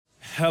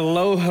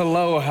Hello,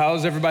 hello.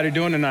 How's everybody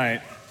doing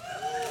tonight?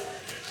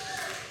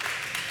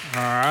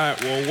 All right,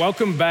 well,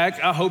 welcome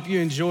back. I hope you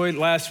enjoyed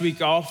last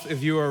week off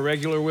if you are a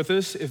regular with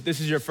us. If this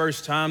is your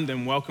first time,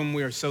 then welcome.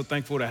 We are so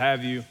thankful to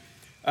have you.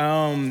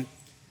 Man,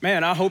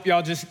 I hope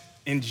y'all just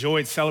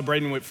enjoyed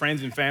celebrating with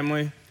friends and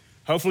family.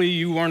 Hopefully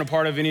you weren't a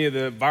part of any of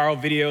the viral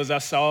videos I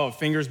saw of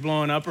fingers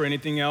blowing up or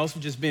anything else,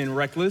 just being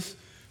reckless.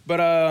 But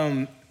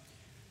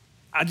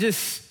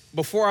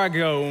before I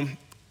go,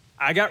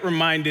 I got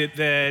reminded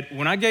that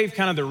when I gave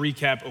kind of the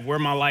recap of where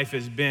my life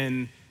has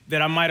been,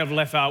 that I might have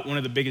left out one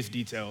of the biggest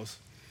details.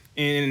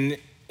 In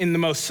the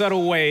most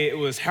subtle way, it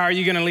was, how are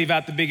you gonna leave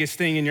out the biggest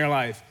thing in your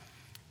life?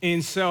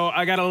 And so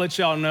I gotta let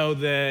y'all know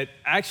that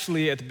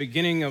actually at the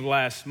beginning of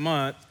last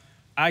month,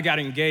 I got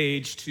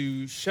engaged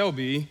to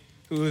Shelby,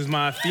 who is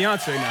my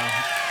fiance now.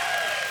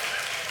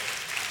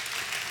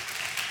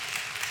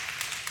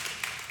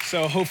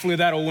 So hopefully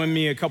that'll win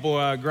me a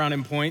couple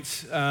grounding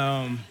points.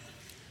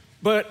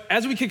 But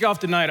as we kick off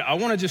tonight, I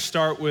wanna just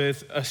start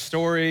with a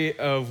story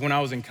of when I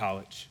was in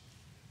college.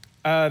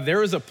 There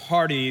was a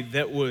party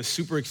that was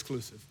super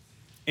exclusive.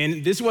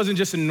 And this wasn't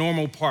just a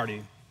normal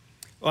party.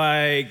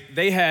 Like,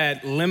 they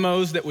had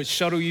limos that would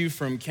shuttle you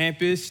from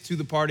campus to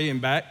the party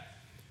and back.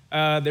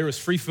 There was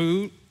free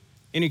food.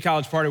 Any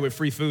college party with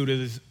free food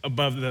is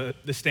above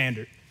the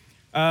standard.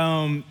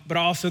 But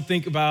I also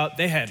think about,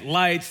 they had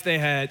lights, they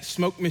had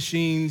smoke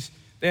machines,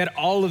 they had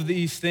all of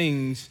these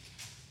things.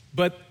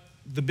 But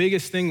the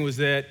biggest thing was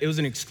that it was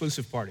an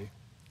exclusive party.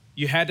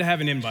 You had to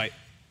have an invite.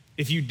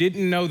 If you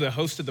didn't know the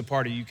host of the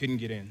party, you couldn't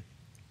get in.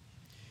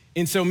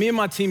 And so me and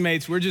my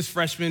teammates, we're just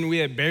freshmen. We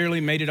had barely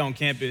made it on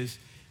campus.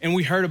 And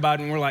we heard about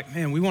it, and we're like,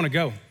 man, we want to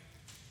go.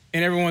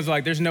 And everyone's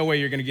like, there's no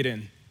way you're going to get in.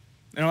 And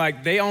they're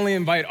like, they only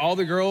invite all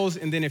the girls,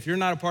 and then if you're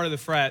not a part of the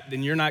frat,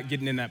 then you're not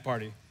getting in that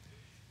party.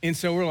 And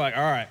so we're like,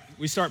 all right.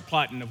 We start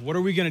plotting of what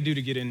are we going to do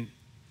to get in.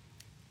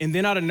 And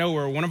then out of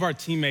nowhere, one of our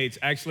teammates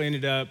actually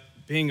ended up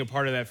being a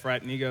part of that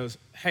frat, and he goes,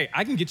 hey,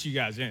 I can get you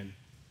guys in.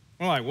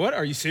 We're like, what?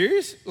 Are you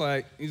serious?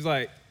 He's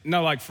like,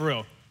 no, for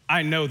real.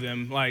 I know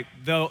them.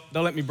 They'll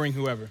let me bring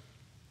whoever.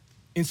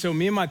 And so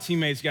me and my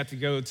teammates got to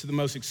go to the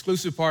most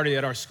exclusive party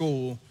at our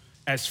school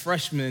as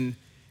freshmen.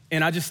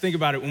 And I just think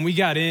about it. When we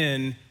got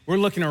in, we're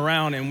looking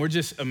around and we're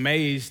just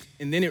amazed.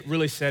 And then it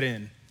really set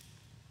in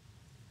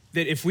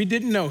that if we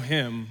didn't know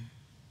him,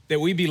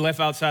 that we'd be left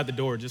outside the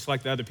door just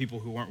like the other people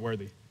who weren't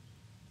worthy,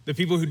 the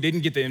people who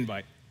didn't get the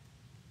invite.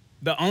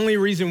 The only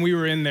reason we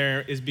were in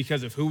there is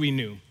because of who we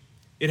knew.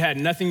 It had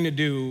nothing to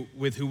do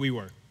with who we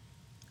were.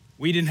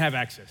 We didn't have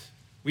access.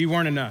 We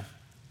weren't enough.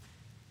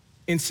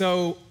 And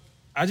so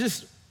I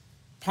just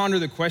ponder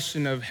the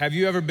question of, have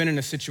you ever been in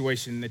a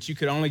situation that you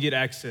could only get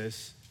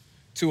access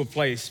to a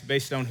place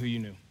based on who you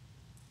knew?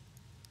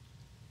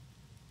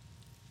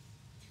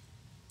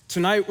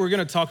 Tonight, we're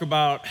gonna talk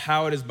about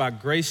how it is by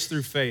grace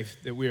through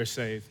faith that we are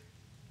saved.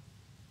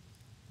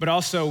 But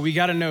also, we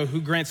gotta know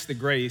who grants the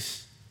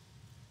grace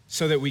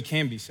so that we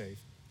can be saved.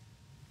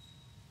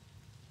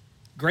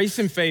 Grace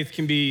and faith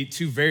can be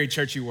two very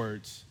churchy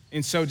words.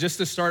 And so just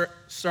to start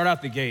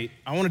out the gate,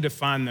 I wanna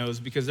define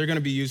those because they're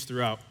gonna be used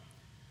throughout.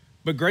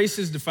 But grace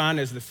is defined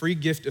as the free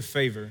gift of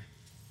favor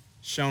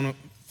shown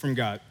from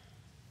God.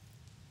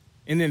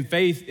 And then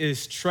faith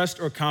is trust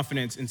or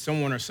confidence in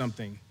someone or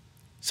something.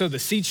 So the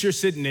seats you're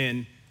sitting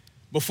in,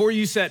 before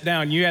you sat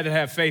down, you had to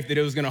have faith that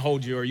it was gonna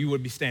hold you or you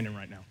would be standing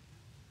right now.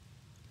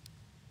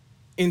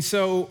 And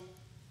so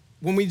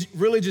when we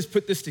really just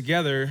put this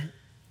together,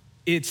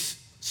 it's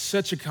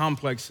such a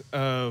complex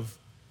of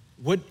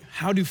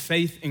how do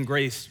faith and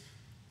grace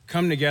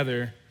come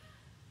together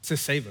to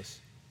save us?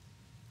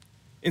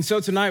 And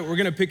so tonight, we're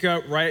gonna pick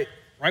up right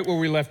where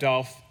we left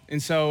off.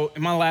 And so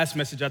in my last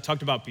message, I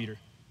talked about Peter.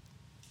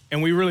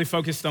 And we really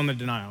focused on the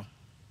denial.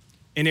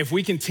 And if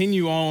we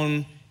continue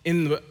on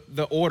in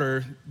the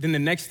order, then the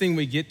next thing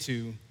we get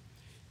to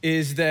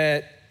is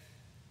that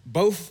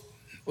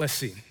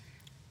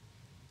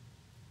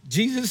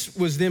Jesus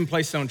was then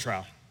placed on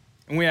trial.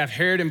 And we have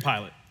Herod and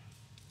Pilate.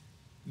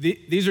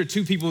 These are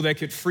two people that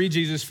could free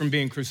Jesus from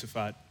being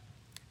crucified.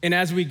 And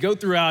as we go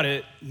throughout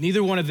it,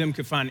 neither one of them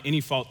could find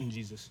any fault in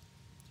Jesus.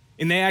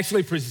 And they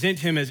actually present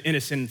him as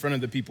innocent in front of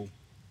the people.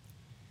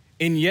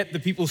 And yet the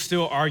people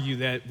still argue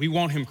that we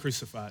want him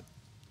crucified.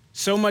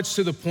 So much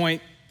to the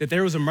point that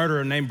there was a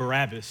murderer named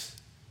Barabbas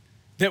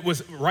that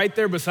was right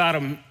there beside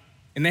him,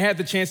 and they had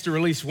the chance to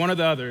release one or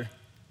the other,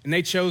 and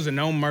they chose a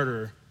known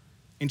murderer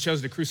and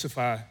chose to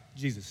crucify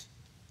Jesus.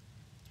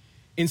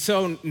 And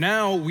so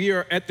now we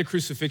are at the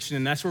crucifixion,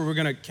 and that's where we're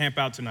gonna camp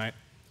out tonight.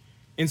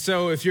 And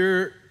so if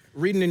you're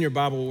reading in your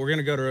Bible, we're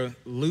gonna go to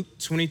Luke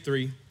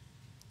 23,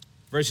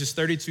 verses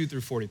 32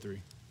 through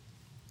 43.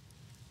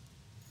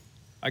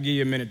 I'll give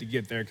you a minute to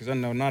get there because I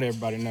know not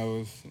everybody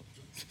knows.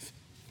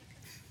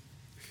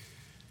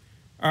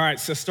 All right,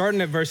 so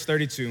starting at verse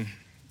 32,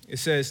 it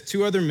says,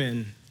 2 other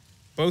men,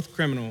 both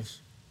criminals,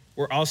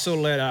 were also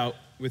led out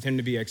with him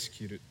to be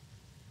executed.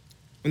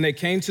 When they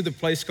came to the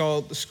place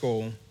called the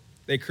Skull,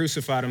 they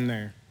crucified him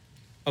there,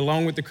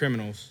 along with the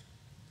criminals,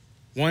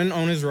 one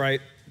on his right,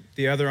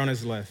 the other on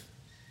his left.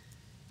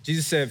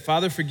 Jesus said,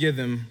 "Father, forgive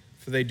them,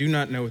 for they do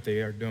not know what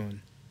they are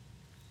doing."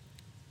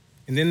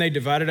 And then they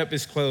divided up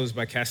his clothes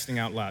by casting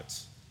out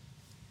lots.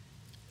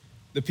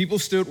 The people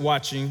stood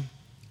watching,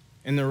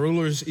 and the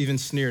rulers even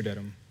sneered at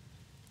him.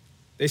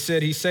 They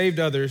said, "He saved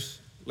others,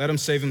 let him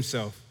save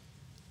himself.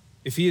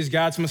 If he is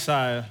God's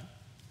Messiah,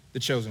 the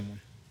chosen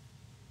one."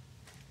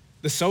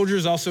 The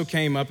soldiers also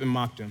came up and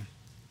mocked him.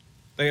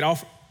 They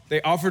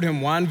offered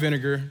him wine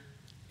vinegar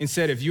and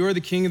said, "If you are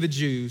the king of the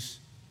Jews,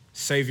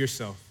 save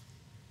yourself."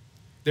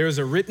 There was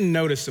a written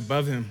notice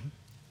above him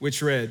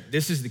which read,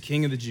 "This is the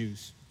King of the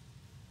Jews."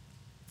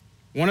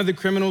 One of the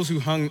criminals who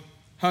hung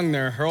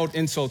there hurled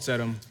insults at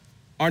him.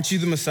 "Aren't you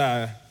the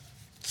Messiah?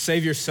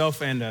 Save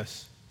yourself and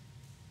us."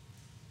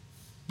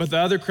 But the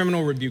other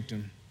criminal rebuked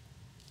him.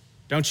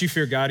 "Don't you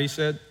fear God," he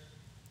said,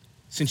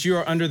 "since you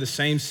are under the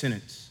same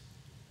sentence.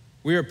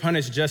 We are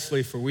punished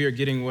justly, for we are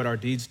getting what our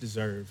deeds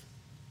deserve.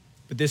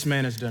 But this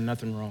man has done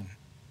nothing wrong."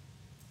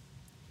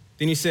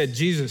 Then he said,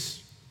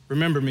 "Jesus,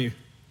 remember me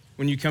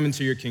when you come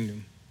into your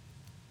kingdom."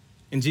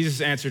 And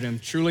Jesus answered him,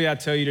 "Truly I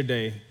tell you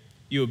today,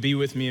 you will be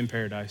with me in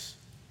paradise."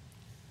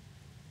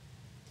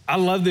 I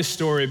love this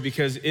story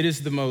because it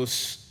is the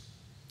most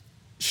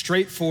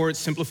straightforward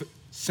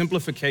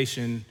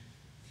simplification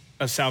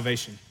of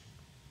salvation.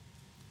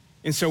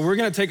 And so we're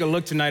gonna take a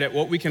look tonight at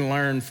what we can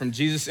learn from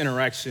Jesus'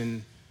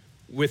 interaction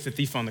with the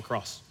thief on the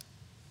cross.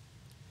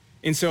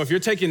 And so if you're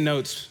taking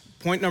notes,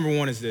 point number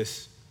one is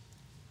this: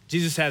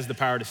 Jesus has the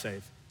power to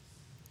save.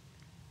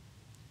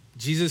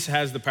 Jesus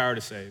has the power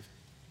to save.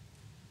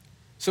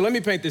 So let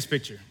me paint this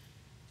picture.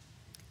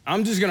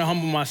 I'm just gonna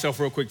humble myself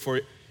real quick for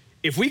you.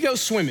 If we go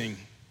swimming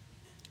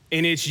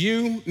and it's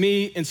you,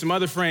 me, and some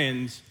other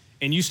friends,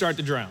 and you start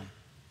to drown,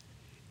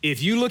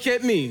 if you look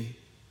at me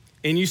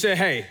and you say,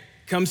 "Hey,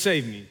 come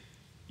save me,"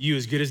 you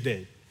as good as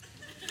dead.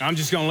 I'm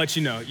just gonna let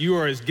you know, you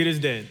are as good as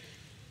dead.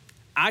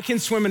 I can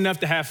swim enough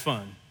to have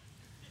fun.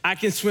 I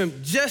can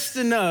swim just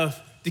enough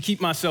to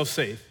keep myself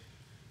safe.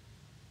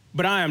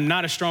 But I am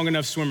not a strong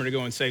enough swimmer to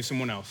go and save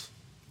someone else.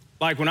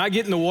 Like when I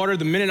get in the water,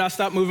 the minute I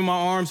stop moving my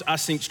arms, I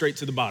sink straight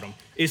to the bottom.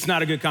 It's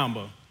not a good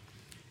combo.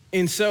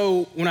 And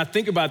so when I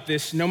think about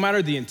this, no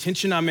matter the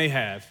intention I may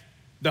have,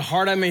 the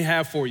heart I may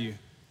have for you,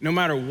 no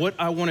matter what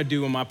I wanna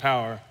do in my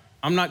power,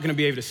 I'm not gonna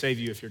be able to save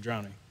you if you're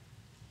drowning.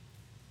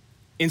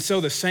 And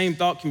so the same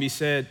thought can be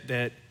said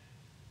that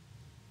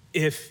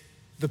if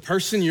the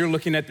person you're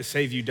looking at to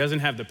save you doesn't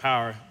have the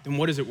power, then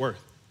what is it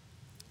worth?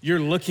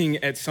 You're looking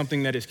at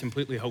something that is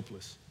completely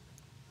hopeless.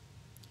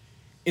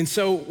 And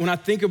so when I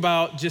think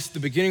about just the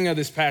beginning of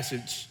this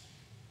passage,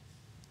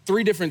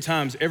 3 different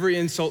times, every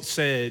insult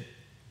said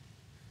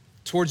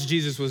towards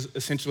Jesus was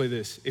essentially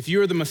this: if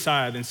you are the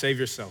Messiah, then save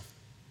yourself.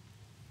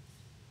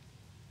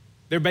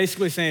 They're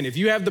basically saying, if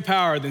you have the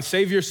power, then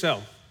save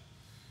yourself.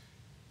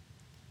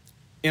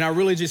 And I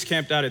really just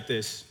camped out at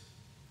this.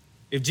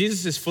 If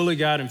Jesus is fully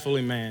God and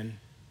fully man,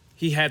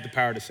 he had the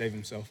power to save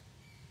himself.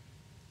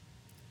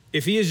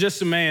 If he is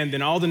just a man,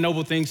 then all the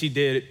noble things he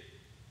did,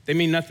 they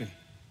mean nothing.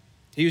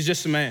 He was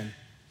just a man.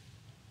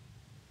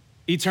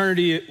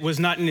 Eternity was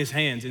not in his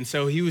hands, and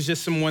so he was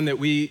just someone that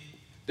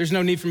there's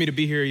no need for me to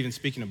be here even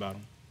speaking about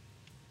him.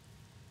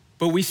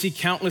 But we see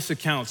countless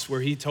accounts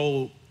where he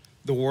told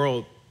the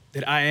world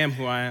that I am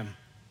who I am.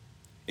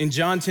 In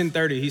John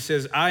 10:30, he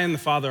says, "I and the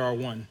Father are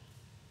one."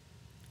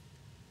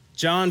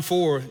 John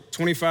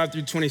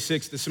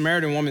 4:25-26, the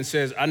Samaritan woman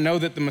says, "I know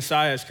that the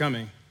Messiah is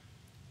coming."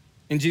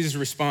 And Jesus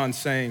responds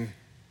saying,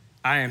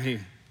 "I am he."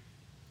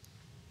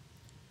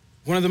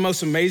 One of the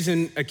most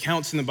amazing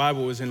accounts in the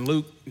Bible is in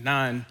Luke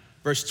 9,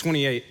 verse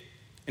 28.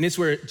 And it's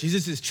where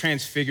Jesus is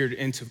transfigured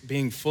into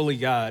being fully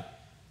God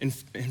in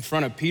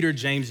front of Peter,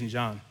 James, and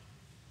John.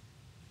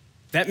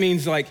 That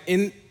means like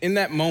in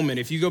that moment,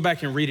 if you go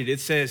back and read it, it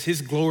says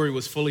his glory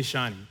was fully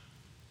shining.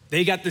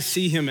 They got to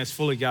see him as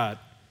fully God.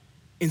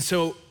 And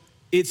so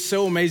it's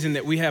so amazing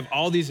that we have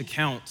all these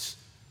accounts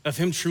of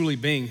him truly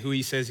being who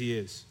he says he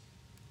is.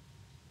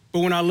 But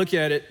when I look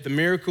at it, the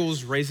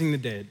miracles, raising the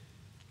dead,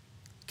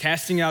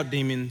 casting out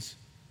demons,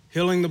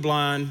 healing the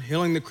blind,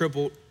 healing the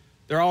crippled,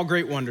 they're all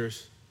great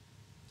wonders.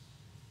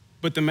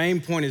 But the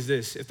main point is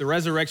this: if the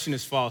resurrection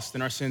is false,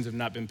 then our sins have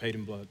not been paid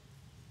in blood.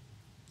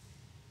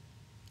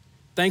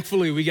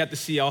 Thankfully, we got to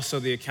see also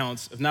the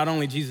accounts of not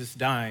only Jesus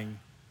dying,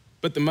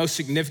 but the most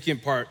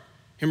significant part,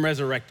 him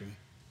resurrecting.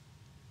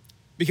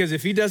 Because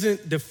if he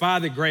doesn't defy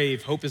the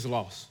grave, hope is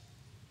lost.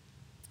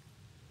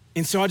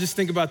 And so I just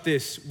think about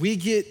this. We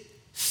get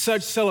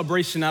such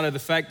celebration out of the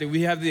fact that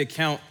we have the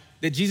account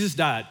that Jesus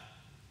died,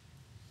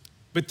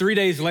 but 3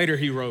 days later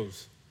he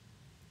rose.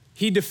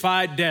 He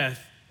defied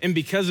death, and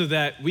because of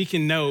that, we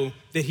can know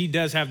that he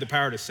does have the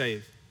power to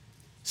save.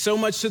 So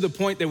much to the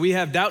point that we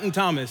have Doubting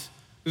Thomas,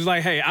 who's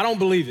like, "Hey, I don't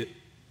believe it."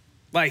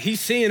 Like he's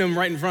seeing him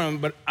right in front of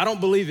him, but I don't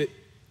believe it.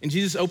 And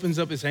Jesus opens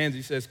up his hands,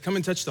 he says, "Come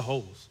and touch the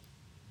holes.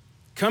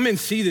 Come and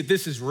see that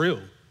this is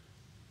real."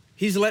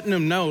 He's letting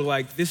them know,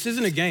 like, this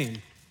isn't a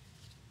game.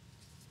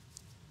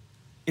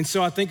 And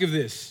so I think of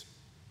this.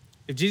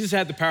 If Jesus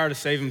had the power to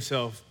save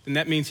himself, then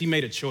that means he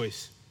made a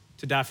choice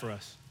to die for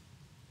us.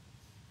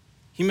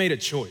 He made a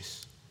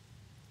choice.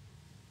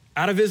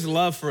 Out of his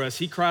love for us,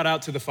 he cried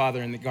out to the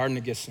Father in the Garden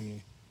of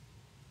Gethsemane.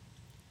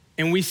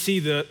 And we see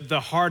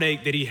the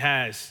heartache that he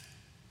has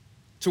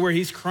to where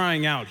he's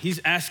crying out. He's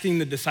asking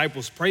the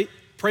disciples, pray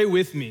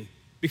with me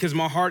because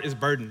my heart is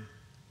burdened.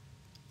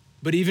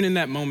 But even in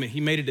that moment,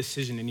 he made a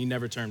decision and he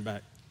never turned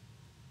back.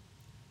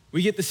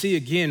 We get to see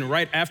again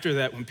right after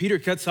that when Peter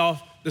cuts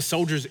off the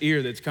soldier's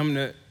ear that's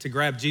coming to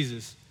grab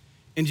Jesus,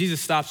 and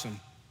Jesus stops him.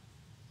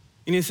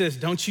 And he says,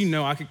 don't you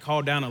know I could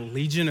call down a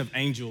legion of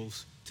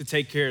angels to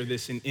take care of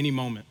this in any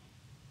moment?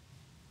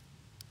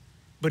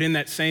 But in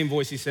that same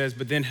voice, he says,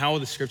 but then how will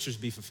the scriptures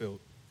be fulfilled?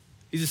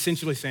 He's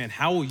essentially saying,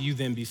 how will you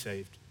then be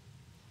saved?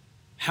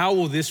 How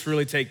will this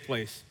really take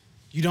place?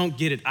 You don't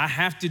get it. I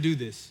have to do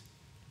this.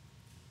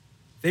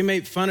 They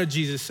made fun of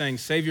Jesus saying,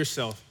 save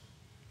yourself,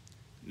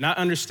 not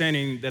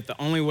understanding that the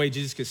only way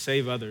Jesus could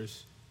save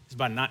others is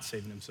by not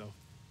saving himself.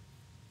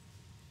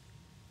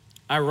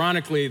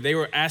 Ironically, they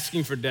were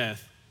asking for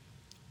death,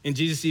 and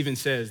Jesus even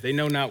says, they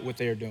know not what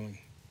they are doing.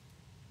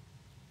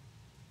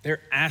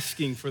 They're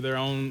asking for their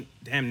own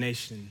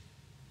damnation,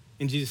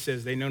 and Jesus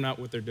says, they know not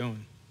what they're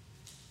doing.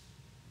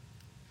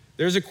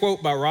 There's a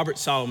quote by Robert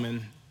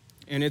Solomon,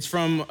 and it's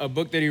from a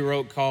book that he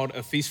wrote called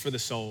A Feast for the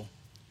Soul,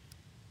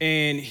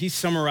 and he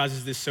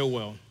summarizes this so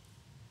well.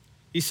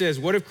 He says,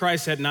 what if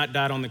Christ had not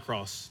died on the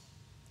cross?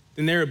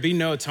 Then there would be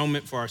no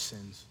atonement for our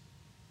sins.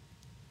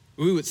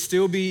 We would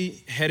still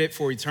be headed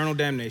for eternal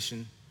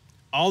damnation.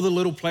 All the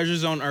little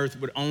pleasures on earth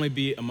would only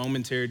be a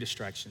momentary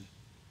distraction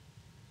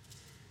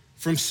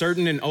from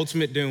certain and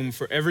ultimate doom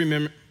for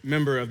every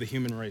member of the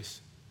human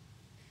race.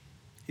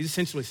 He's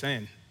essentially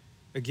saying,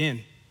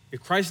 again,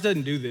 if Christ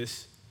doesn't do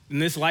this, then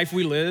this life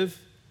we live,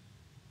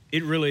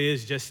 it really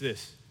is just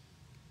this.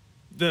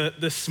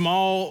 The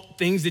small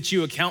things that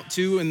you account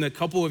to in the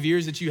couple of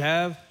years that you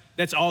have,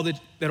 that's all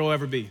that'll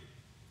ever be.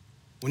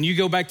 When you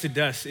go back to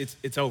dust,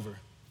 it's over.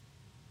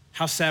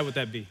 How sad would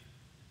that be?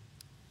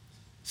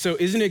 So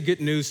isn't it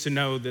good news to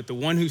know that the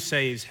one who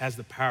saves has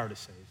the power to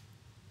save?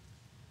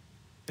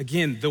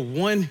 Again, the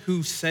one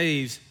who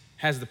saves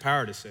has the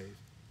power to save.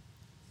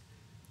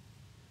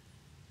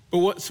 But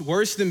what's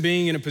worse than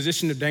being in a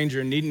position of danger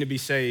and needing to be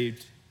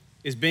saved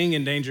is being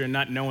in danger and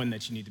not knowing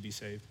that you need to be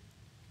saved.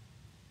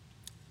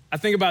 I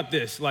think about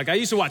this. Like, I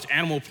used to watch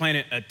Animal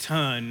Planet a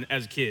ton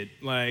as a kid.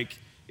 Like,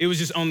 it was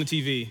just on the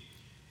TV.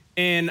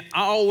 And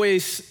I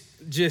always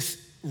just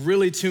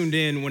really tuned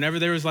in whenever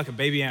there was like a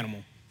baby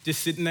animal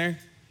just sitting there.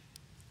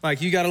 Like,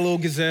 you got a little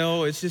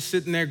gazelle, it's just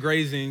sitting there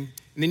grazing,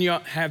 and then you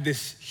have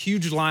this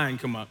huge lion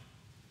come up.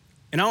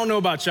 And I don't know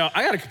about y'all,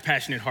 I got a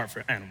compassionate heart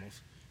for animals.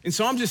 And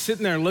so I'm just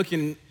sitting there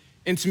looking,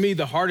 and to me,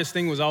 the hardest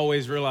thing was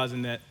always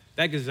realizing that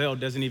that gazelle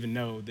doesn't even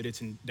know that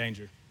it's in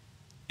danger.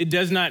 It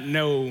does not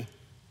know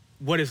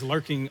what is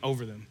lurking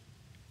over them.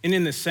 And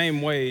in the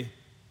same way,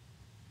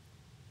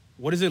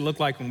 what does it look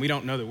like when we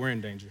don't know that we're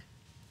in danger?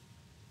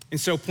 And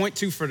so point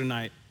 2 for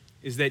tonight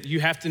is that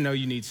you have to know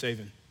you need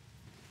saving.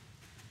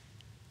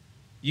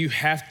 You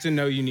have to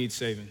know you need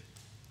saving.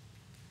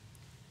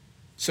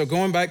 So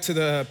going back to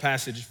the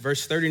passage,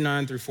 verse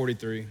 39 through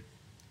 43, it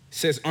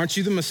says, aren't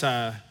you the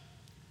Messiah?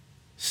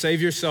 Save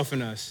yourself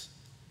and us.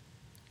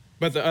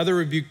 But the other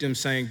rebuked him,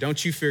 saying,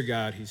 don't you fear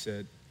God, he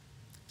said.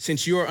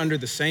 Since you are under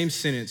the same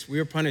sentence, we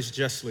are punished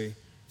justly,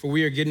 for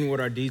we are getting what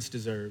our deeds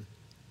deserve.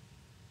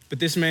 But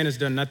this man has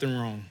done nothing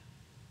wrong.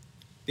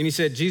 Then he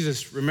said,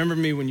 Jesus, remember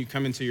me when you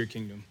come into your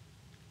kingdom.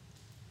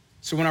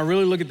 So when I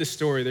really look at this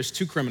story, there's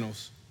 2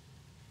 criminals.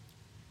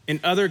 In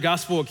other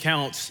gospel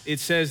accounts, it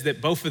says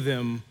that both of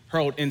them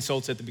hurled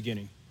insults at the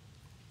beginning.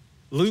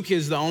 Luke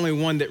is the only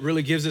one that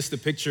really gives us the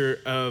picture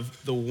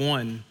of the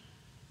one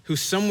who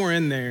somewhere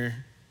in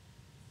there,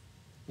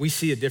 we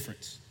see a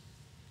difference.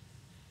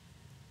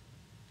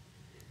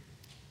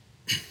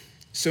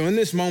 So in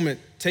this moment,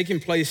 taking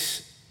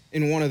place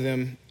in one of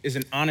them is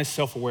an honest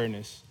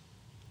self-awareness.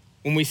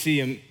 When we see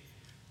him,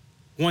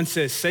 one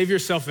says, save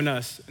yourself and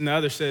us, and the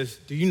other says,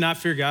 do you not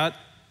fear God?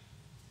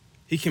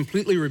 He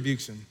completely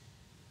rebukes him.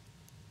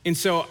 And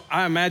so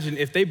I imagine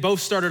if they both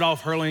started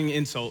off hurling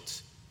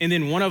insults and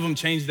then one of them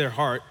changed their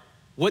heart,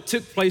 what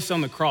took place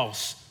on the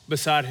cross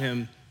beside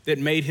him that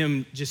made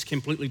him just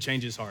completely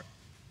change his heart?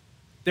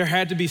 There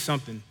had to be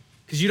something,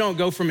 because you don't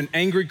go from an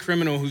angry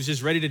criminal who's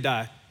just ready to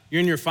die,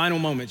 you're in your final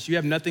moments, you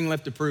have nothing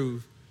left to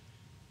prove,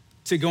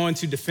 to going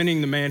to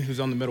defending the man who's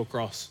on the middle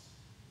cross,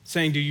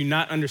 saying, do you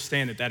not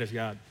understand that that is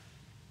God?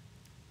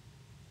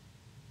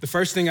 The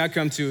first thing I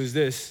come to is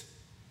this: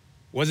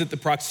 was it the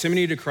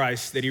proximity to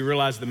Christ that he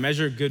realized the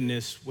measure of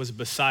goodness was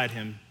beside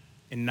him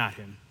and not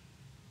him?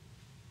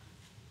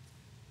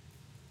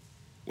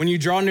 When you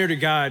draw near to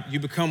God, you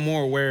become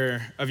more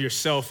aware of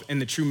yourself and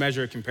the true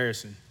measure of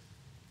comparison.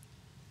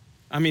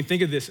 I mean,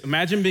 think of this.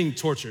 Imagine being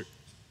tortured,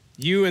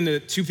 you and the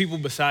 2 people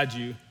beside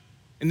you,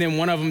 and then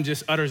one of them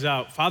just utters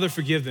out, Father,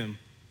 forgive them.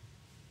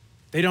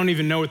 They don't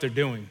even know what they're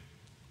doing.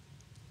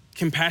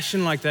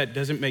 Compassion like that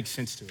doesn't make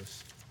sense to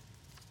us.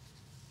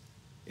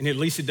 And at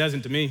least it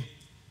doesn't to me.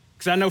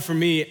 Because I know for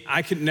me,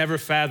 I could never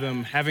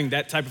fathom having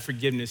that type of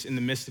forgiveness in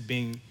the midst of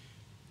being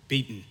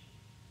beaten.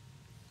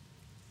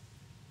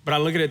 But I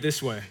look at it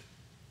this way.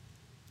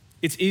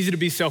 It's easy to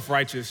be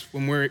self-righteous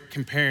when we're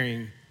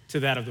comparing to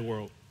that of the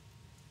world.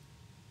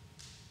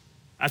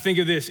 I think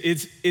of this,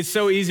 it's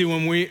so easy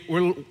when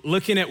we're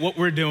looking at what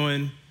we're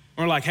doing, and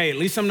we're like, hey, at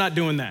least I'm not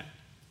doing that.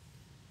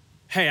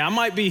 Hey, I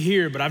might be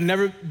here, but I've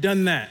never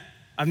done that.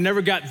 I've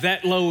never got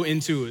that low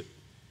into it.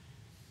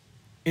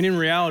 And in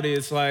reality,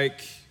 it's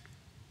like,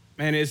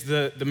 man, is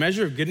the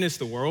measure of goodness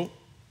the world?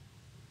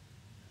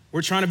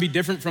 We're trying to be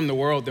different from the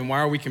world, then why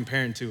are we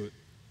comparing to it?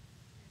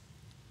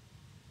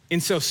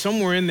 And so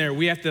somewhere in there,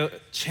 we have to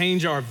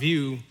change our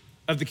view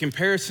of the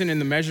comparison and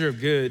the measure of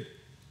good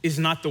is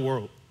not the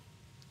world.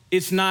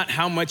 It's not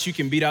how much you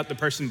can beat out the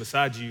person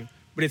beside you,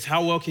 but it's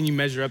how well can you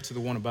measure up to the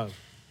one above,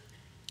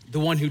 the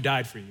one who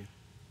died for you.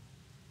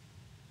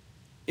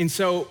 And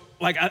so,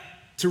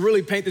 to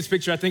really paint this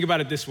picture, I think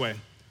about it this way.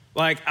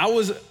 I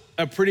was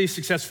a pretty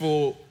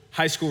successful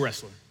high school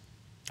wrestler.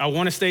 I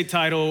won a state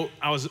title.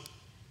 I was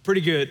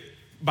pretty good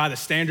by the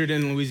standard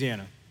in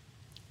Louisiana.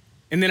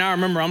 And then I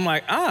remember, I'm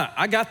like,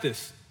 I got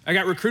this. I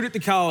got recruited to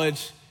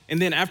college,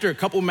 and then after a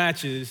couple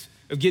matches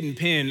of getting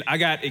pinned, I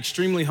got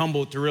extremely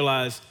humbled to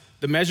realize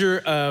the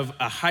measure of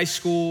a high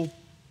school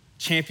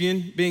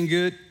champion being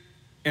good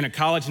and a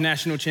college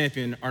national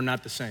champion are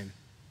not the same.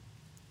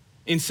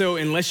 And so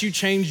unless you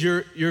change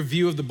your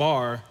view of the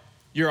bar,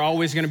 you're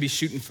always gonna be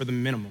shooting for the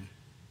minimum.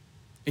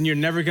 And you're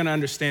never gonna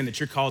understand that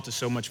you're called to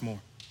so much more.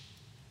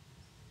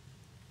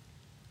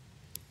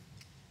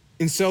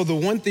 And so the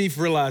one thief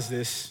realized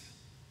this,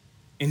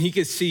 and he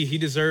could see he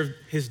deserved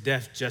his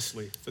death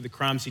justly for the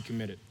crimes he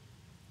committed.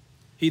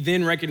 He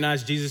then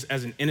recognized Jesus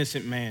as an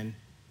innocent man.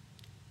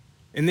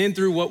 And then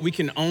through what we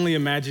can only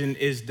imagine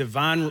is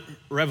divine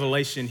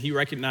revelation, he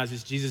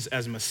recognizes Jesus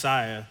as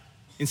Messiah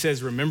and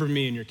says, remember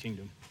me in your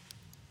kingdom.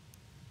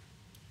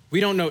 We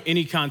don't know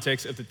any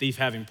context of the thief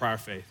having prior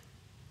faith.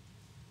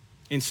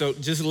 And so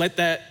just let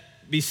that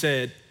be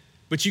said,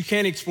 but you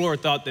can explore a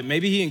thought that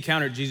maybe he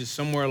encountered Jesus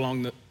somewhere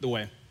along the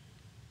way.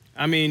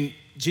 I mean,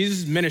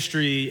 Jesus'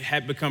 ministry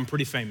had become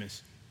pretty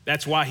famous.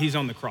 That's why he's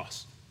on the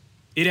cross.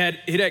 It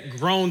had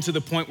grown to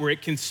the point where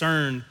it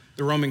concerned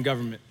the Roman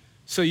government.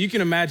 So you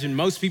can imagine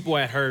most people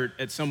had heard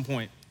at some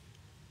point,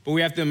 but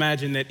we have to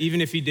imagine that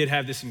even if he did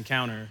have this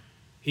encounter,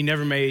 he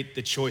never made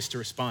the choice to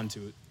respond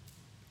to it.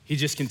 He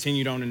just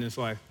continued on in his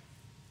life.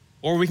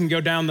 Or we can go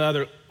down the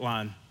other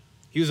line.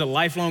 He was a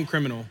lifelong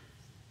criminal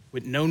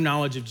with no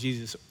knowledge of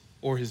Jesus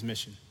or his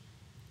mission.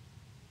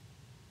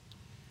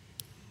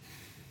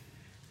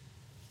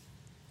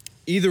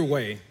 Either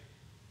way,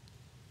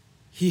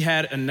 he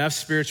had enough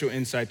spiritual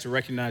insight to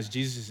recognize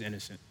Jesus is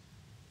innocent,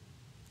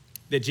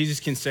 that Jesus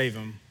can save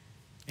him,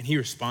 and he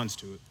responds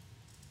to it.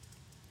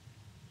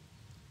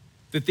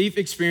 The thief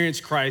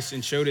experienced Christ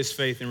and showed his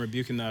faith in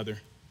rebuking the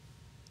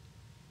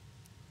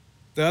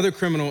other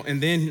criminal,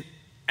 and then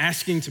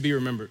asking to be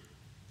remembered.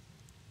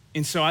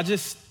 And so I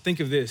just think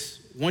of this.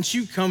 Once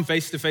you come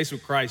face to face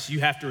with Christ, you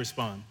have to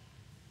respond.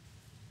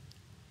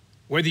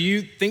 Whether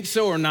you think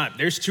so or not,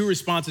 there's two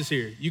responses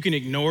here. You can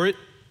ignore it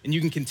and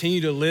you can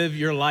continue to live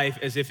your life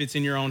as if it's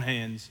in your own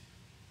hands,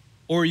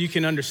 or you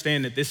can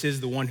understand that this is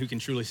the one who can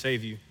truly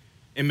save you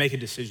and make a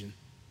decision.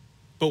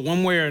 But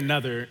one way or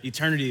another,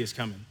 eternity is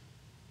coming.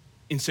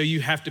 And so you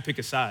have to pick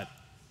a side.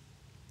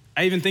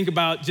 I even think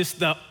about just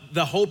the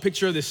whole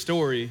picture of this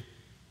story.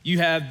 You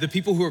have the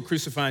people who are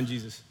crucifying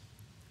Jesus.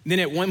 And then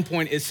at one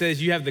point it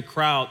says you have the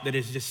crowd that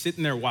is just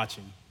sitting there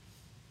watching.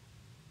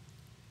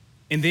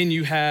 And then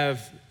you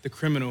have the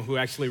criminal who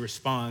actually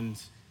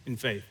responds in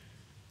faith.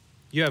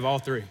 You have all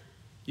three.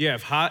 You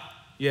have hot,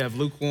 you have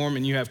lukewarm,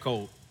 and you have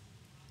cold.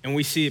 And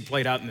we see it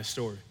played out in this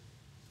story.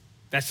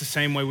 That's the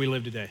same way we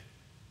live today.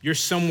 You're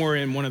somewhere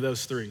in one of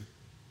those three.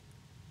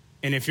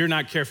 And if you're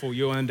not careful,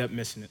 you'll end up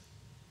missing it.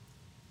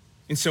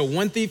 And so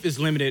one thief is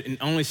limited in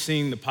only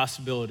seeing the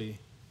possibility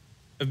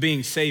of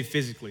being saved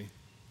physically.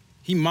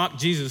 He mocked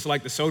Jesus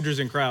like the soldiers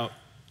and crowd.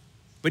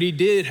 But he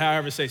did,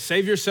 however, say,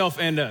 save yourself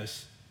and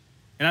us.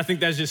 And I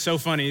think that's just so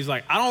funny. He's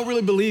like, I don't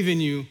really believe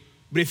in you,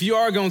 but if you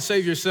are gonna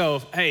save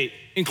yourself, hey,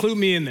 include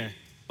me in there.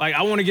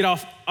 I wanna get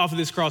off of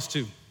this cross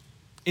too.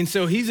 And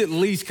so he's at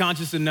least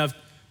conscious enough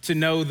to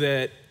know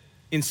that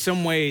in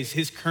some ways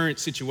his current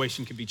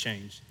situation could be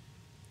changed.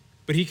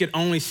 But he could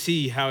only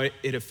see how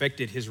it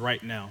affected his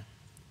right now,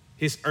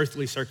 his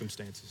earthly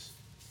circumstances.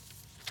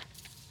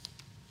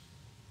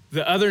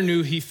 The other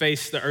knew he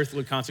faced the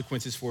earthly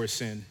consequences for his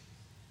sin.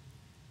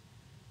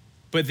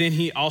 But then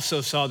he also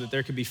saw that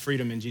there could be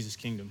freedom in Jesus'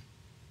 kingdom.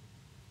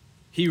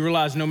 He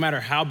realized no matter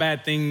how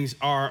bad things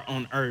are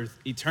on earth,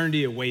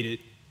 eternity awaited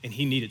and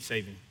he needed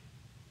saving.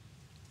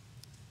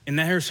 And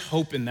there's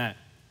hope in that.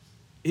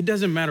 It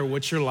doesn't matter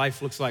what your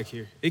life looks like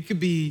here. It could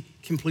be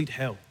complete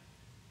hell.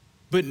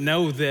 But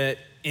know that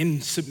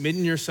in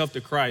submitting yourself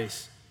to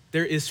Christ,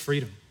 there is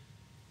freedom.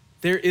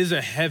 There is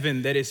a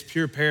heaven that is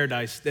pure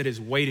paradise that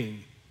is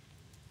waiting.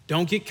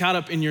 Don't get caught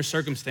up in your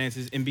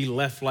circumstances and be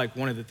left like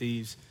one of the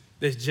thieves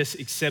that just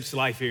accepts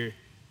life here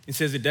and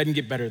says it doesn't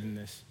get better than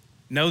this.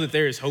 Know that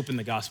there is hope in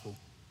the gospel.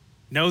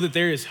 Know that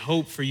there is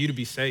hope for you to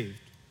be saved.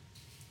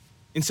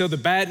 And so the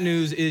bad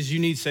news is you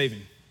need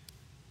saving.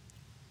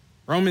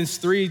 Romans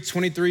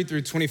 3:23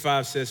 through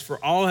 25 says,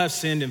 "For all have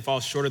sinned and fall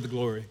short of the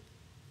glory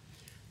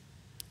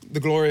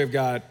of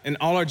God, and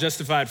all are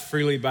justified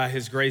freely by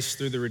his grace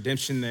through the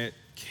redemption that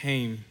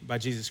came by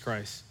Jesus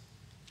Christ.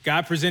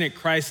 God presented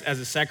Christ as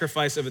a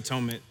sacrifice of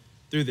atonement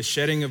through the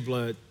shedding of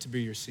blood to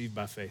be received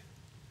by faith."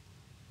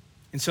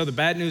 And so the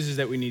bad news is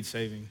that we need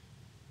saving.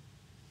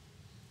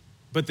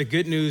 But the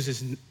good news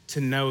is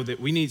to know that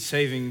we need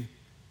saving,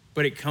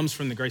 but it comes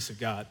from the grace of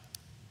God.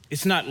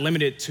 It's not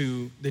limited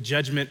to the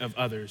judgment of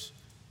others,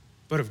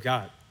 but of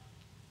God.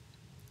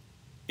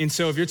 And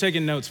so if you're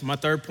taking notes, my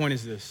third point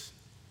is this: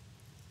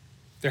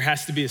 there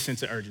has to be a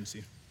sense of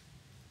urgency.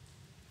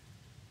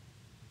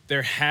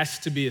 There has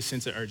to be a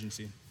sense of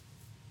urgency.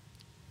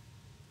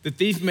 The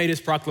thief made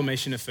his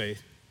proclamation of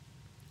faith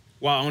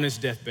while on his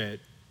deathbed.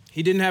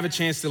 He didn't have a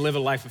chance to live a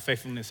life of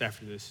faithfulness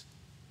after this.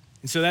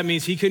 And so that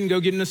means he couldn't go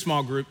get in a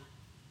small group.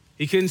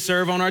 He couldn't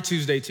serve on our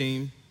Tuesday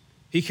team.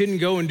 He couldn't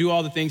go and do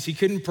all the things. He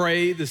couldn't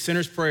pray the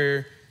sinner's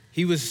prayer.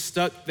 He was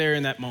stuck there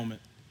in that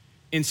moment.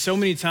 And so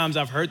many times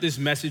I've heard this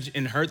message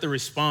and heard the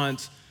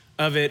response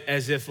of it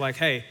as if like,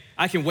 hey,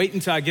 I can wait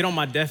until I get on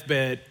my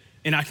deathbed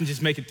and I can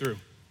just make it through.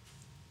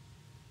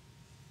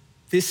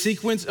 This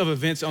sequence of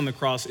events on the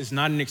cross is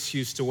not an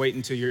excuse to wait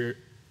until you're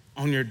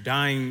on your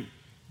dying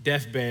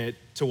deathbed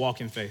to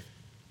walk in faith.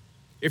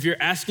 If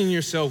you're asking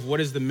yourself, what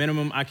is the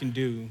minimum I can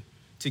do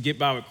to get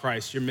by with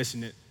Christ, you're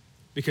missing it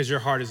because your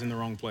heart is in the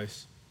wrong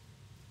place.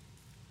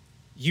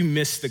 You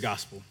miss the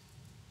gospel.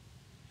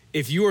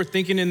 If you are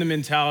thinking in the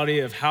mentality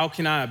of how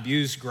can I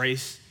abuse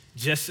grace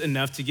just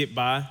enough to get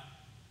by,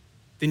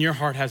 then your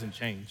heart hasn't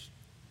changed.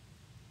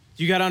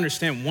 You gotta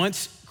understand,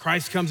 once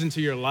Christ comes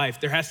into your life,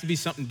 there has to be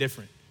something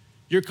different.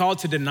 You're called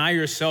to deny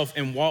yourself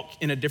and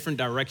walk in a different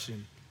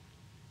direction.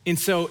 And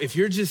so if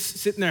you're just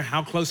sitting there,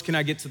 how close can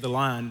I get to the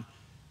line?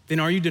 Then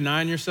are you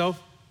denying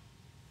yourself?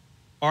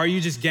 Or are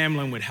you just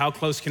gambling with how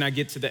close can I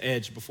get to the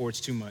edge before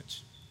it's too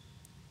much?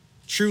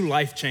 True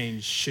life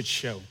change should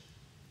show.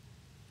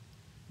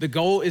 The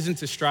goal isn't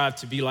to strive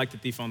to be like the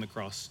thief on the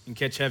cross and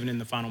catch heaven in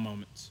the final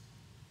moments.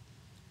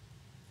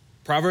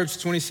 Proverbs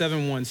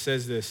 27:1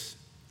 says this: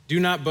 "Do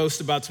not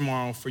boast about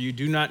tomorrow, for you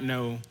do not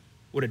know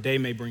what a day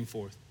may bring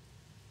forth."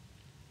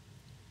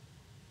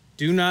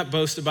 Do not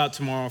boast about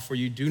tomorrow, for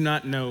you do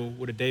not know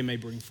what a day may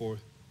bring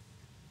forth.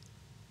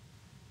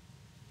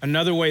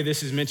 Another way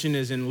this is mentioned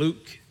is in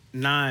Luke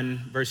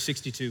 9, verse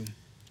 62.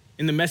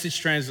 In the Message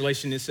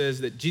translation, it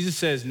says that Jesus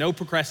says, no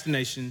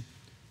procrastination,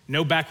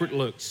 no backward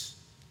looks.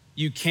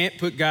 You can't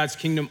put God's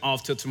kingdom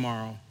off till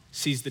tomorrow.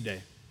 Seize the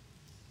day.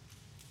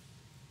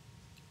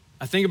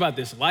 I think about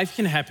this. Life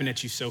can happen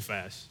at you so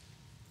fast.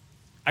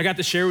 I got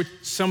to share with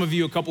some of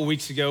you a couple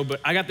weeks ago, but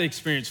I got the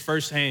experience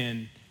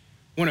firsthand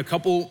when a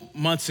couple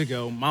months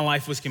ago, my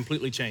life was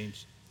completely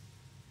changed.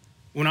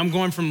 When I'm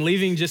going from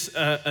leaving just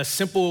a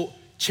simple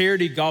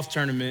charity golf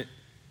tournament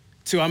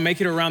to I make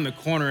it around the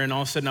corner and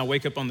all of a sudden I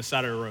wake up on the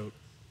side of the road.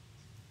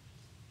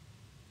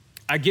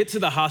 I get to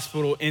the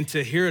hospital and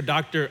to hear a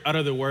doctor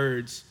utter the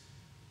words,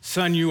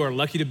 "Son, you are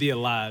lucky to be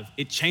alive,"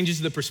 it changes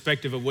the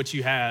perspective of what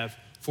you have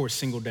for a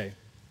single day.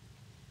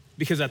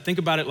 Because I think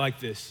about it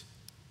like this.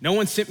 No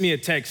one sent me a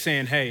text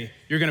saying, "Hey,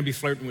 you're gonna be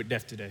flirting with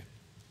death today."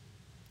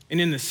 And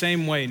in the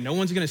same way, no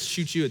one's gonna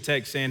shoot you a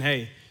text saying,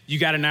 "Hey, you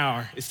got an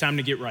hour, it's time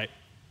to get right."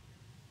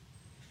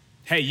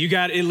 Hey, you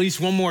got at least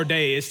one more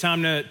day, it's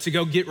time to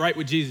go get right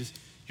with Jesus.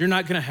 You're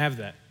not gonna have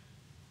that.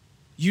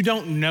 You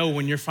don't know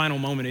when your final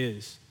moment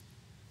is.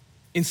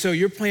 And so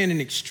you're playing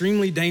an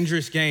extremely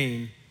dangerous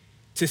game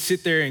to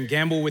sit there and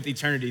gamble with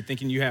eternity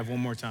thinking you have one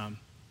more time.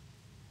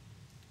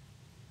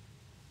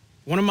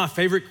 One of my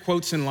favorite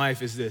quotes in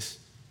life is this: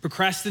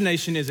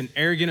 procrastination is an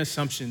arrogant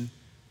assumption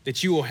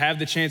that you will have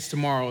the chance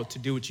tomorrow to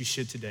do what you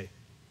should today.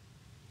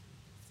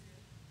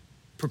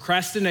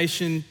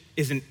 Procrastination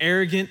is an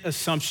arrogant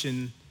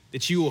assumption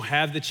that you will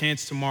have the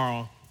chance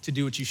tomorrow to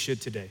do what you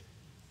should today.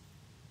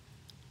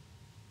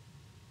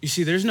 You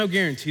see, there's no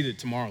guarantee that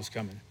tomorrow's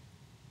coming.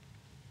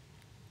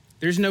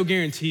 There's no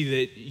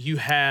guarantee that you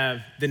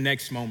have the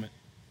next moment.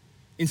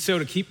 And so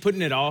to keep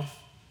putting it off,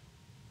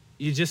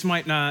 you just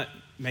might not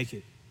make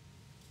it.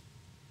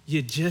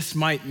 You just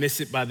might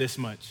miss it by this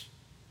much.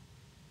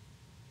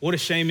 What a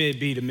shame it'd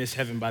be to miss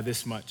heaven by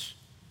this much,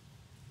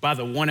 by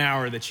the 1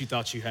 hour that you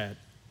thought you had.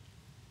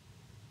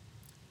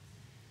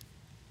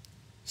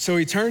 So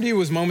eternity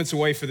was moments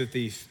away for the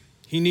thief.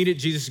 He needed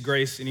Jesus'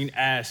 grace and he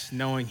asked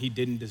knowing he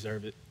didn't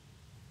deserve it,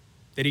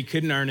 that he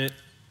couldn't earn it,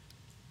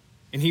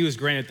 and he was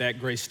granted that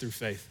grace through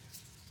faith.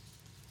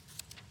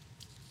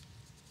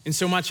 And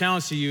so my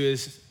challenge to you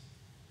is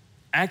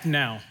act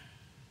now.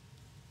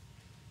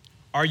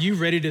 Are you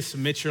ready to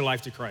submit your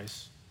life to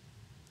Christ?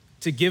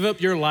 To give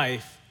up your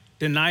life,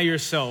 deny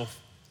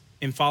yourself,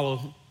 and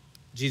follow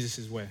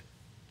Jesus' way?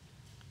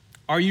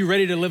 Are you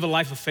ready to live a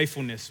life of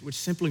faithfulness, which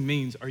simply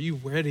means, are you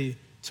ready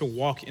to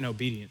walk in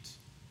obedience?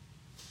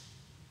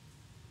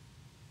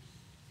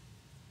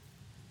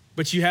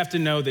 But you have to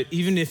know that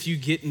even if you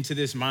get into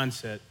this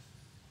mindset,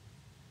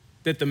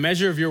 that the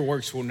measure of your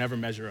works will never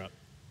measure up.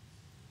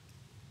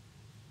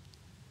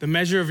 the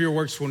measure of your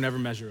works will never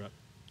measure up.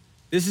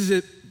 This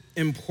is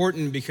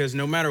important because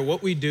no matter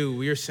what we do,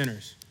 we are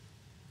sinners,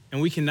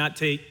 and we cannot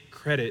take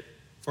credit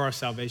for our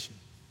salvation.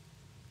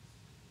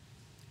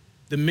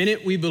 The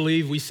minute we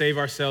believe we save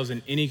ourselves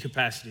in any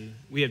capacity,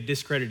 we have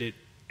discredited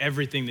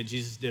everything that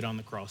Jesus did on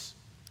the cross.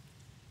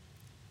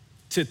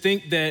 To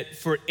think that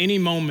for any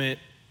moment,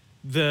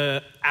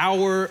 the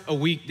hour a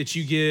week that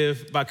you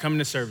give by coming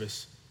to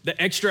service,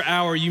 the extra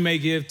hour you may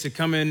give to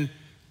come in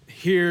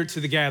here to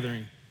the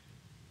gathering,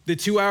 the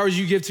 2 hours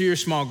you give to your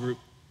small group,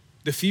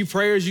 the few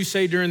prayers you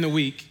say during the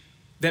week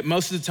that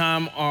most of the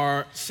time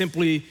are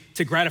simply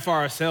to gratify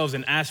ourselves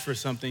and ask for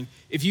something,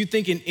 if you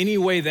think in any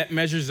way that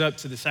measures up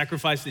to the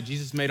sacrifice that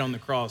Jesus made on the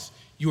cross,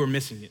 you are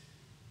missing it.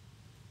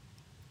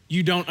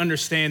 You don't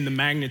understand the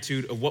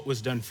magnitude of what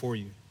was done for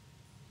you.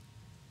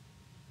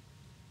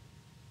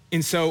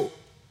 And so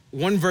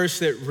one verse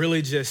that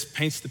really just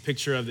paints the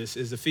picture of this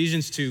is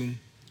Ephesians 2,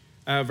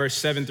 verse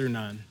 7 through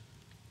 9.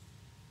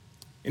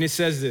 And it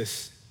says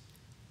this: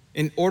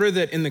 in order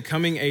that in the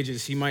coming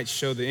ages he might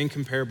show the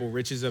incomparable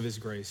riches of his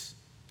grace,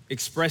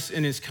 expressed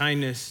in his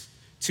kindness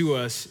to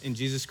us in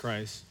Jesus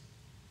Christ.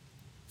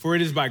 For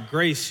it is by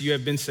grace you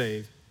have been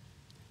saved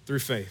through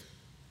faith.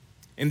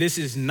 And this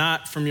is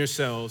not from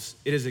yourselves.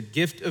 It is a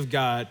gift of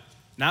God,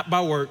 not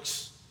by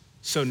works,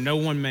 so no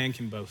one man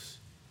can boast.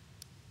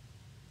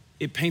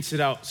 It paints it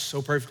out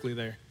so perfectly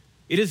there.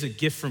 It is a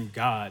gift from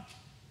God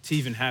to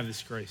even have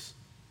this grace.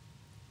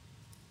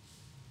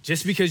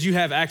 Just because you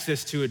have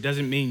access to it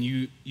doesn't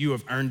mean you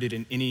have earned it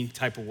in any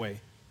type of way.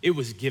 It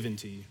was given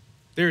to you.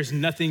 There is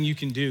nothing you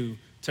can do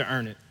to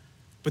earn it,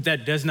 but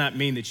that does not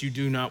mean that you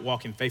do not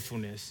walk in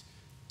faithfulness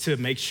to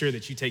make sure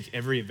that you take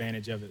every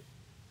advantage of it.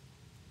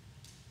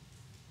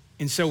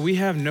 And so we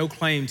have no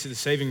claim to the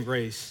saving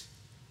grace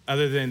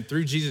other than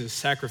through Jesus'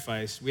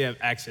 sacrifice, we have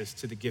access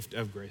to the gift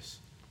of grace.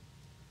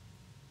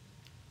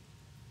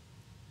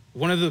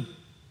 One of the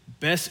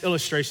best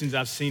illustrations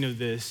I've seen of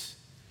this,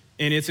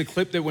 and it's a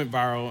clip that went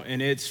viral,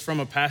 and it's from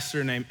a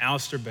pastor named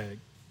Alistair Begg.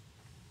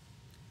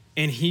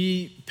 And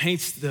he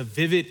paints the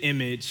vivid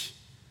image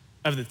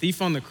of the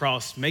thief on the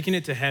cross making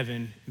it to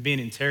heaven and being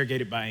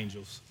interrogated by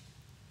angels.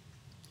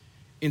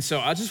 And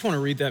so I just want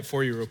to read that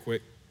for you real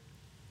quick.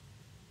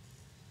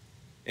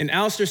 And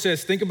Alistair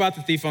says, think about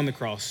the thief on the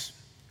cross.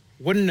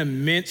 What an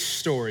immense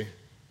story.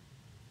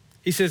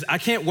 He says, I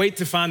can't wait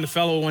to find the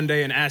fellow one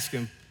day and ask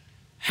him,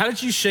 how did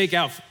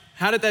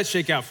that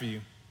shake out for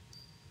you?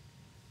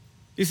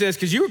 He says,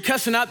 because you were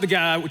cussing out the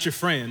guy with your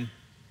friend,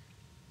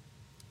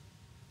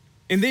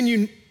 and then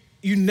you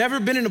never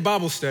been in a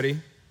Bible study,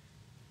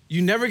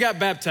 you never got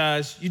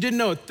baptized, you didn't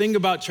know a thing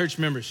about church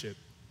membership,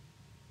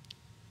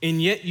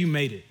 and yet you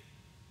made it.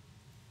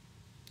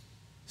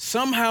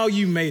 Somehow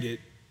you made it.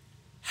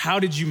 How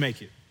did you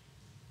make it?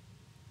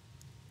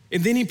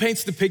 And then he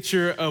paints the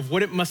picture of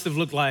what it must have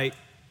looked like,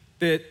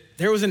 that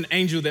there was an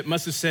angel that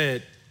must have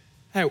said,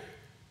 hey,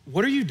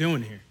 what are you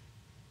doing here?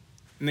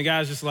 And the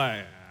guy's just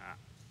like,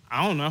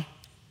 I don't know.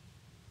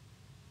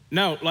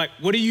 No, like,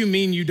 what do you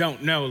mean you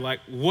don't know? Like,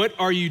 what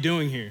are you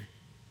doing here?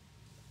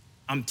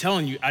 I'm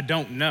telling you, I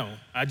don't know.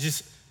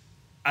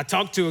 I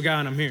talked to a guy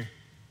and I'm here.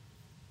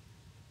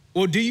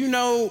 Well, do you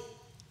know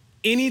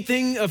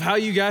anything of how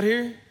you got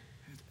here?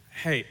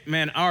 Hey,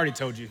 man, I already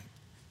told you.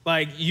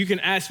 Like, you can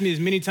ask me as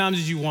many times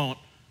as you want,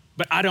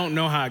 but I don't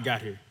know how I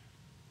got here.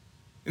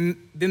 And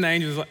then the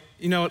angel was like,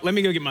 you know what, let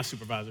me go get my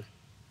supervisor.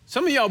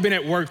 Some of y'all been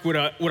at work with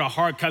a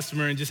hard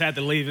customer and just had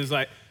to leave. And it's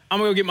like, I'm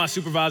gonna go get my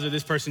supervisor.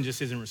 This person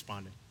just isn't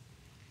responding.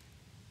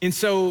 And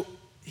so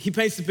he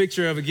paints the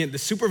picture of, again, the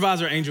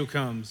supervisor angel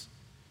comes.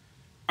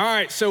 All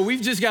right, so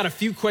we've just got a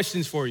few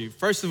questions for you.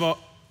 First of all,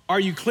 are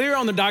you clear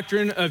on the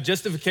doctrine of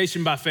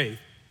justification by faith?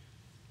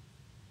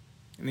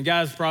 And the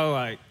guy's probably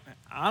like,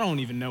 I don't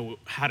even know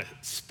how to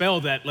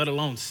spell that, let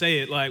alone say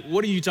it. Like,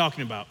 what are you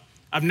talking about?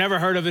 I've never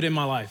heard of it in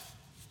my life.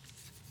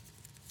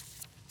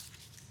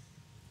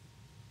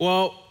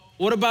 Well,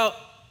 what about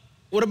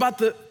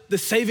the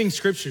saving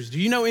scriptures? Do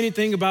you know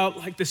anything about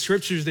like the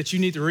scriptures that you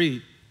need to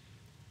read?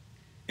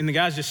 And the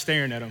guy's just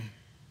staring at him.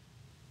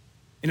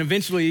 And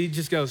eventually he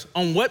just goes,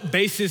 on what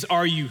basis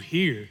are you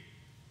here?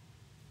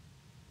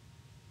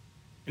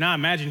 And I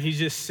imagine he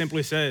just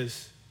simply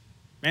says,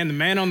 man, the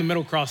man on the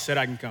middle cross said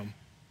I can come.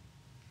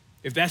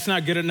 If that's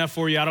not good enough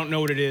for you, I don't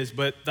know what it is,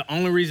 but the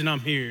only reason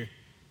I'm here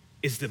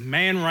is the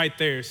man right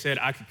there said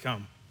I could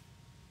come.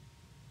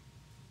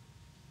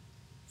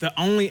 The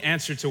only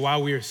answer to why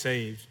we are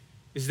saved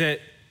is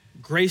that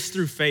grace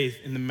through faith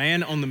in the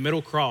man on the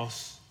middle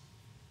cross,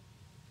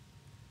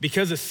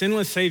 because a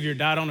sinless Savior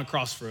died on the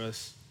cross for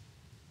us,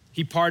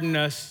 he pardoned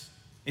us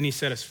and he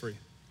set us free.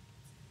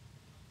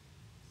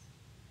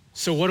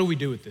 So what do we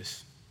do with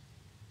this?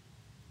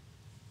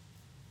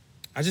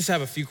 I just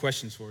have a few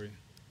questions for you.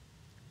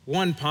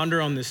 One,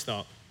 ponder on this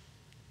thought.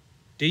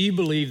 Do you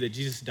believe that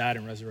Jesus died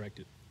and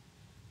resurrected?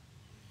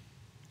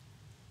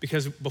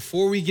 Because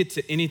before we get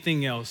to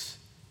anything else,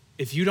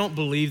 if you don't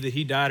believe that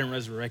he died and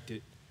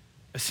resurrected,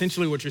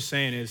 essentially what you're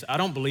saying is, I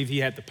don't believe he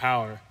had the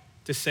power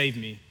to save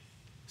me,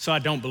 so I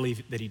don't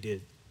believe that he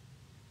did.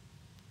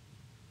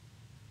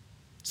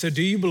 So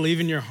do you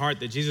believe in your heart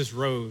that Jesus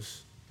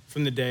rose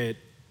from the dead?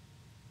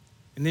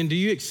 And then do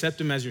you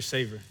accept him as your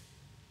Savior?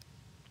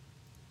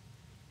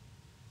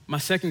 My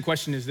second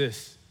question is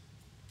this.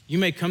 You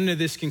may come to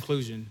this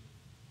conclusion,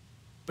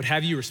 but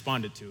have you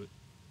responded to it?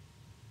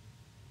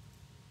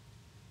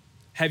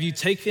 Have you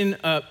taken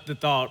up the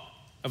thought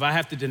of I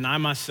have to deny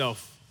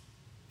myself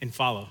and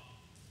follow?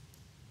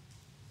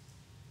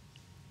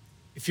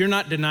 If you're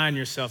not denying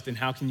yourself, then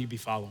how can you be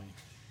following?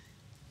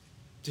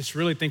 Just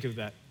really think of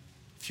that.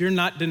 If you're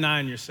not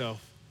denying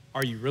yourself,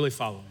 are you really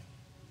following?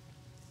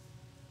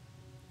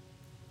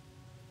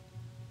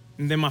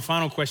 And then my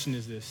final question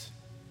is this.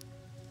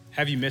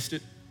 Have you missed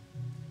it?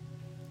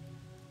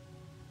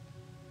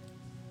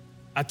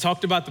 I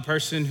talked about the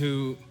person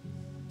who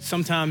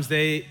sometimes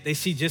they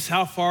see just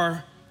how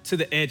far to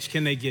the edge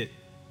can they get.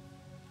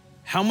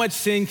 How much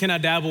sin can I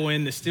dabble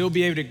in to still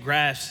be able to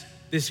grasp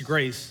this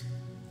grace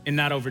and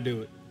not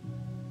overdo it?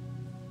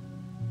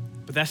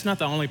 But that's not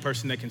the only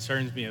person that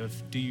concerns me of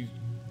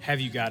have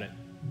you got it?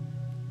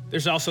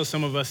 There's also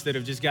some of us that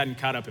have just gotten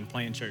caught up in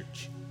playing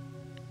church.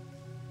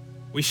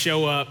 We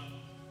show up,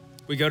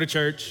 we go to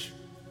church,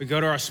 we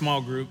go to our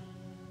small group,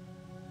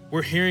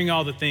 we're hearing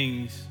all the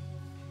things,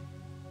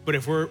 but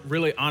if we're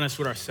really honest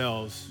with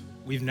ourselves,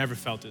 we've never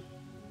felt it.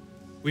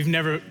 We've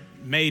never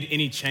made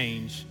any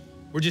change.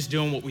 We're just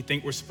doing what we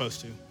think we're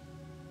supposed to.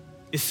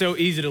 It's so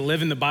easy to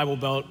live in the Bible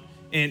Belt,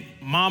 and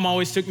mom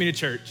always took me to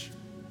church.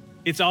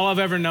 It's all I've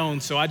ever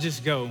known, so I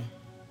just go.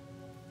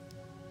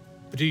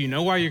 But do you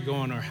know why you're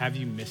going, or have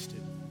you missed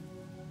it?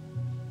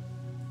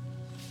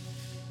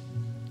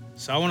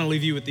 So I want to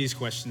leave you with these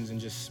questions and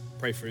just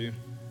pray for you.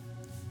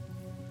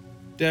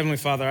 Dear Heavenly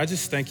Father, I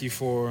just thank you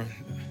for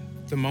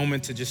the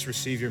moment to just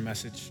receive your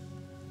message.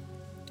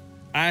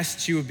 I ask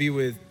that you would be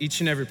with each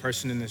and every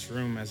person in this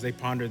room as they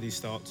ponder these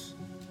thoughts,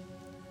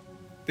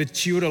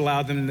 that you would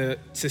allow them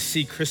to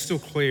see crystal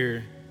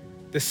clear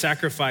the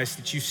sacrifice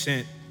that you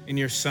sent in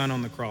your Son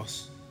on the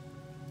cross.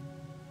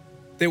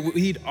 That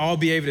we'd all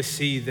be able to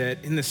see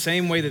that in the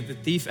same way that the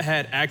thief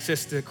had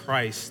access to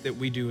Christ, that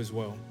we do as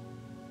well.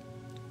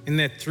 And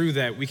that through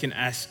that, we can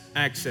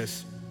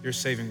access your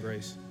saving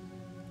grace.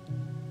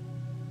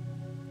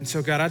 And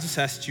so God, I just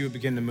ask that you would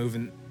begin to move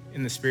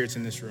in the spirits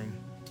in this room.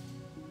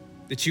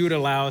 That you would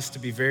allow us to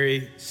be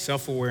very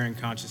self-aware and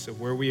conscious of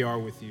where we are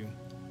with you,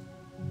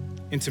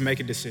 and to make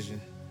a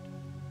decision,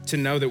 to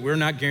know that we're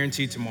not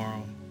guaranteed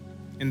tomorrow,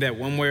 and that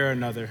one way or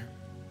another,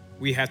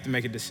 we have to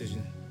make a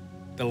decision.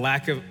 The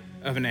lack of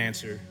an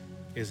answer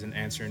is an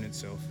answer in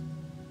itself.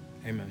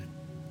 Amen.